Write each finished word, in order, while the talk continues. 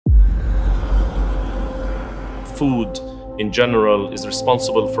food in general is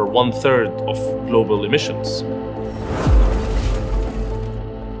responsible for 1/3 of global emissions.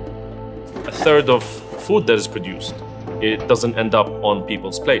 A third of food that is produced, it doesn't end up on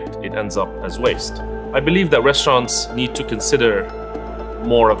people's plate. It ends up as waste. I believe that restaurants need to consider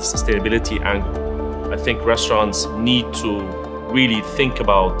more of the sustainability angle. I think restaurants need to really think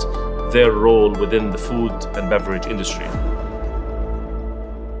about their role within the food and beverage industry.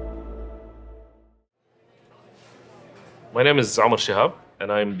 My name is Omar Shihab, and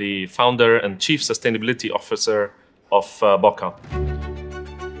I'm the founder and chief sustainability officer of Boca.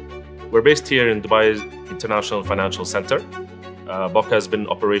 We're based here in Dubai International Financial Center. Boca has been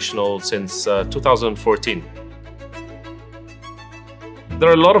operational since 2014. There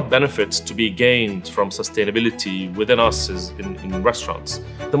are a lot of benefits to be gained from sustainability within us in restaurants.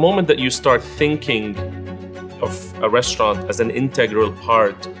 The moment that you start thinking of a restaurant as an integral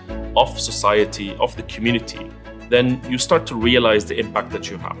part of society, of the community, then you start to realize the impact that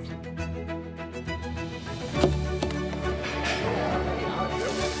you have.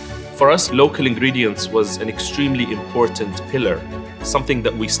 For us, local ingredients was an extremely important pillar, something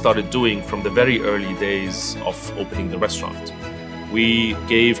that we started doing from the very early days of opening the restaurant. We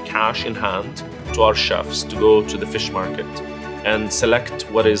gave cash in hand to our chefs to go to the fish market and select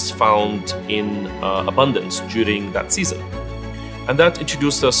what is found in abundance during that season. And that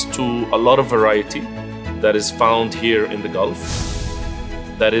introduced us to a lot of variety that is found here in the Gulf,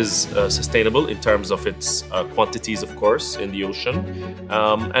 that is sustainable in terms of its quantities, of course, in the ocean.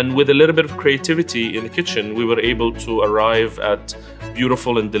 And with a little bit of creativity in the kitchen, we were able to arrive at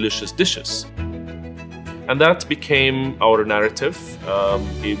beautiful and delicious dishes. And that became our narrative.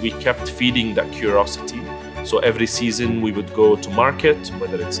 We kept feeding that curiosity. So every season we would go to market,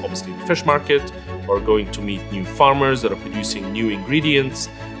 whether it's obviously the fish market or going to meet new farmers that are producing new ingredients.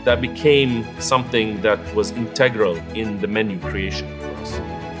 That became something that was integral in the menu creation for us.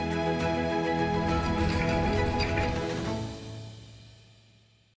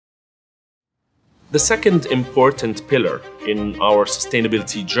 The second important pillar in our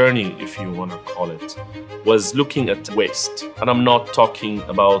sustainability journey, if you want to call it, was looking at waste. And I'm not talking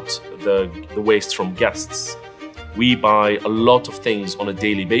about the waste from guests. We buy a lot of things on a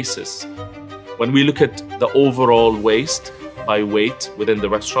daily basis. When we look at the overall waste by weight within the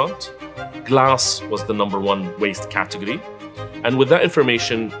restaurant, glass was the #1 waste category. And with that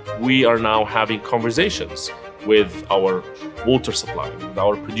information, we are now having conversations with our water supply, with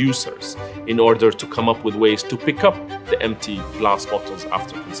our producers, in order to come up with ways to pick up the empty glass bottles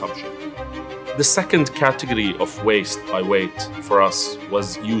after consumption. The second category of waste by weight for us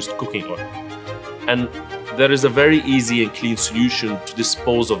was used cooking oil. And there is a very easy and clean solution to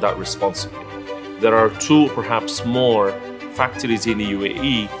dispose of that responsibly. There are 2, perhaps more, factories in the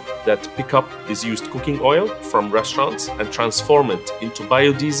UAE that pick up this used cooking oil from restaurants and transform it into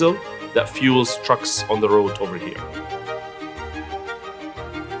biodiesel that fuels trucks on the road over here.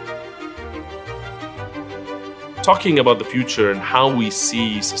 Talking about the future and how we see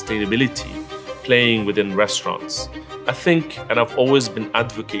sustainability playing within restaurants, I think, and I've always been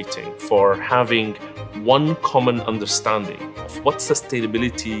advocating for having one common understanding of what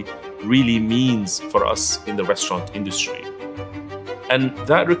sustainability really means for us in the restaurant industry. And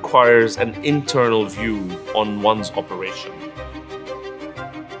that requires an internal view on one's operation.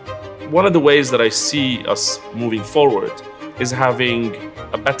 One of the ways that I see us moving forward is having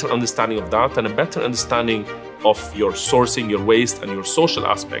a better understanding of that, and a better understanding of your sourcing, your waste, and your social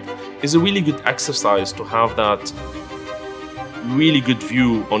aspect is a really good exercise to have that really good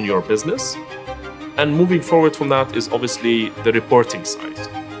view on your business. And moving forward from that is obviously the reporting side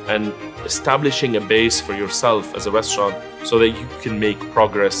and establishing a base for yourself as a restaurant so that you can make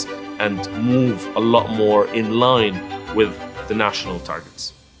progress and move a lot more in line with the national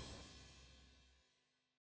targets.